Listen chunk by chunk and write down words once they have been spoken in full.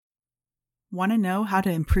Want to know how to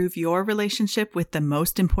improve your relationship with the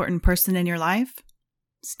most important person in your life?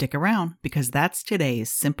 Stick around because that's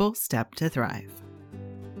today's Simple Step to Thrive.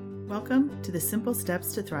 Welcome to the Simple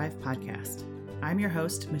Steps to Thrive podcast. I'm your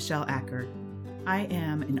host, Michelle Acker. I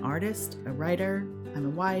am an artist, a writer, I'm a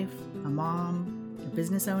wife, a mom, a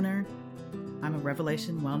business owner. I'm a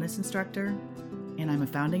Revelation Wellness instructor, and I'm a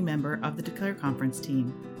founding member of the Declare Conference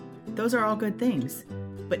team. Those are all good things,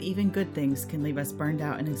 but even good things can leave us burned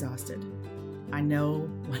out and exhausted. I know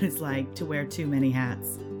what it's like to wear too many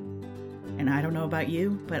hats. And I don't know about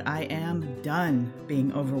you, but I am done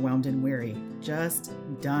being overwhelmed and weary. Just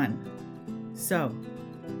done. So,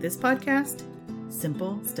 this podcast,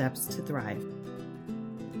 Simple Steps to Thrive.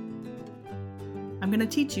 I'm going to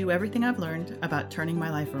teach you everything I've learned about turning my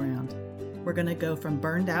life around. We're going to go from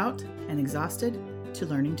burned out and exhausted to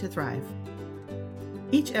learning to thrive.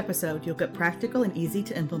 Each episode, you'll get practical and easy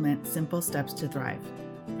to implement simple steps to thrive.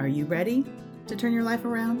 Are you ready to turn your life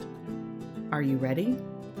around? Are you ready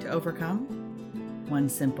to overcome? One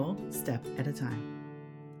simple step at a time.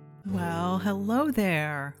 Well, hello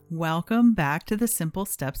there. Welcome back to the Simple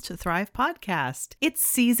Steps to Thrive podcast. It's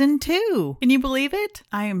season 2. Can you believe it?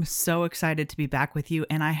 I am so excited to be back with you,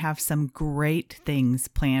 and I have some great things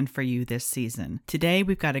planned for you this season. Today,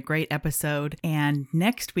 we've got a great episode, and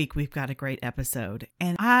next week, we've got a great episode.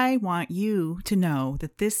 And I want you to know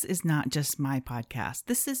that this is not just my podcast.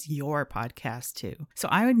 This is your podcast too. So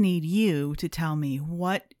I would need you to tell me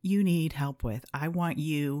what you need help with. I want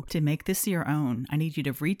you to make this your own. I need you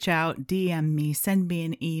to reach out, DM me, send me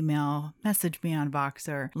an email, message me on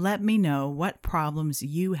Voxer. Let me know what problems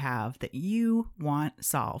you have that you want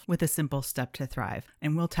solved with a simple step to thrive,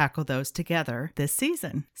 and we'll tackle those together this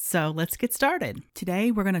season. So let's get started.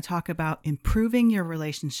 Today, we're going to talk about improving your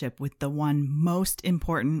relationship with the one most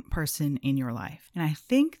important person in your life. And I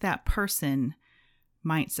think that person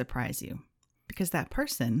might surprise you because that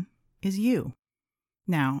person is you.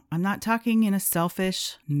 Now, I'm not talking in a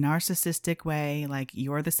selfish, narcissistic way like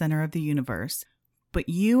you're the center of the universe, but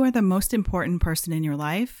you are the most important person in your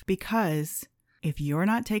life because if you're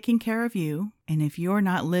not taking care of you and if you're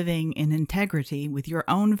not living in integrity with your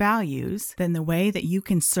own values, then the way that you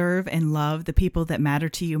can serve and love the people that matter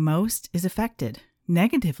to you most is affected,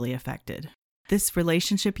 negatively affected. This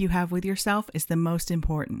relationship you have with yourself is the most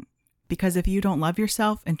important because if you don't love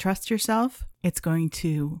yourself and trust yourself, it's going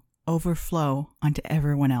to overflow onto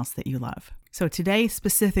everyone else that you love. So today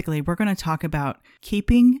specifically, we're going to talk about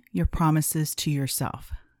keeping your promises to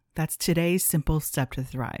yourself. That's today's simple step to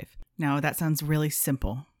thrive. Now that sounds really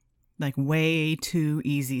simple, like way too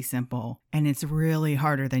easy simple, and it's really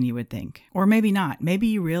harder than you would think. Or maybe not. Maybe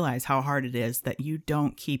you realize how hard it is that you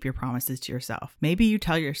don't keep your promises to yourself. Maybe you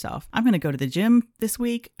tell yourself, I'm going to go to the gym this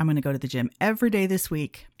week. I'm going to go to the gym every day this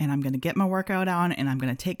week, and I'm going to get my workout on, and I'm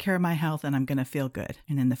going to take care of my health, and I'm going to feel good.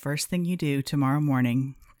 And then the first thing you do tomorrow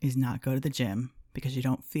morning is not go to the gym because you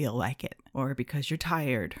don't feel like it, or because you're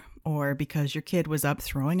tired, or because your kid was up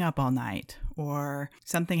throwing up all night, or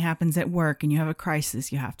something happens at work and you have a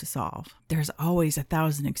crisis you have to solve. There's always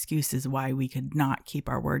 1,000 excuses why we could not keep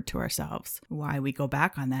our word to ourselves, why we go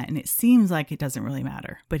back on that, and it seems like it doesn't really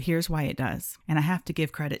matter. But here's why it does. And I have to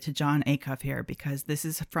give credit to Jon Acuff here because this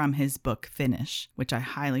is from his book, Finish, which I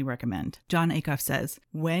highly recommend. Jon Acuff says,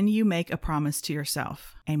 when you make a promise to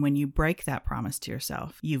yourself and when you break that promise to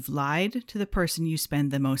yourself, you've lied to the person you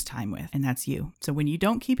spend the most time with, and that's you. So when you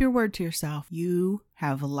don't keep your word to yourself, you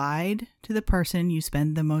have lied to the person you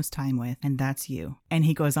spend the most time with, and that's you. And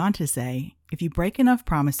he goes on to say, if you break enough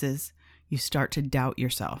promises, you start to doubt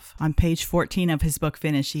yourself. On page 14 of his book,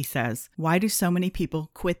 Finish, he says, why do so many people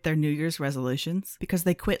quit their New Year's resolutions? Because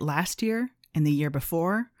they quit last year and the year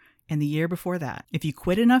before and the year before that. If you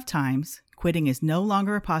quit enough times, quitting is no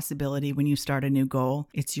longer a possibility when you start a new goal.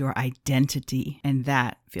 It's your identity, and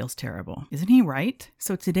that feels terrible. Isn't he right?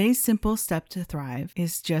 So today's simple step to thrive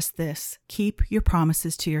is just this. Keep your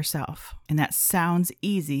promises to yourself. And that sounds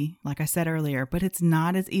easy, like I said earlier, but it's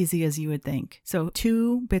not as easy as you would think. So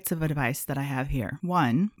 2 bits of advice that I have here.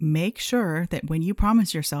 1, make sure that when you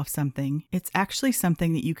promise yourself something, it's actually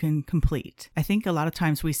something that you can complete. I think a lot of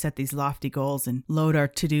times we set these lofty goals and load our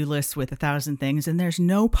to-do lists with 1,000 things, and there's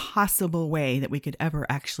no possible way that we could ever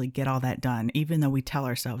actually get all that done, even though we tell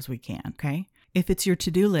ourselves we can, okay? If it's your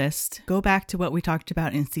to-do list, go back to what we talked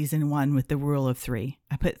about in season 1 with the rule of 3.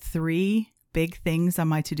 I put 3 big things on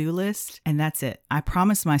my to-do list, and that's it. I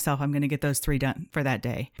promise myself I'm going to get those 3 done for that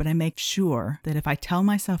day, but I make sure that if I tell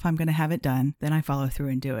myself I'm going to have it done, then I follow through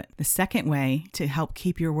and do it. The second way to help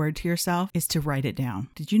keep your word to yourself is to write it down.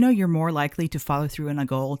 Did you know you're more likely to follow through on a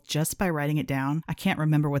goal just by writing it down? I can't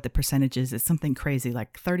remember what the percentage is. It's something crazy,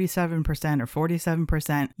 like 37% or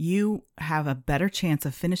 47%. You have a better chance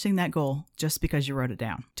of finishing that goal just because you wrote it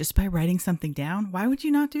down. Just by writing something down, why would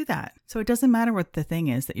you not do that? So it doesn't matter what the thing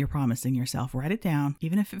is that you're promising yourself. Write it down.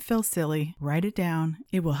 Even if it feels silly, write it down.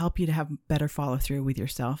 It will help you to have better follow through with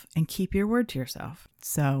yourself and keep your word to yourself.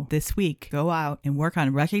 So this week, go out and work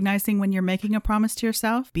on recognizing when you're making a promise to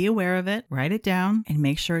yourself. Be aware of it, write it down, and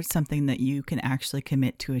make sure it's something that you can actually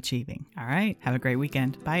commit to achieving. All right, have a great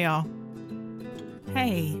weekend. Bye, y'all.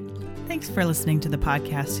 Hey, thanks for listening to the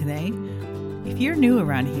podcast today. If you're new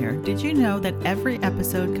around here, did you know that every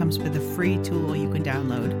episode comes with a free tool you can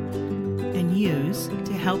download and use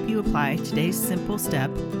to help you apply today's simple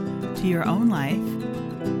step to your own life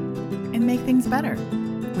and make things better?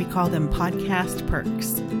 We call them podcast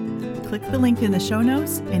perks. Click the link in the show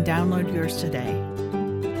notes and download yours today.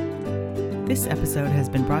 This episode has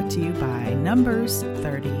been brought to you by Numbers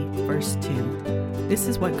 30, verse 2. This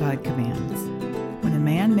is what God commands. When a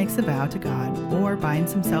man makes a vow to God or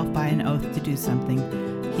binds himself by an oath to do something,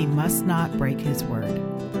 he must not break his word.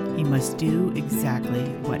 He must do exactly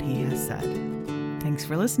what he has said. Thanks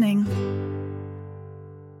for listening.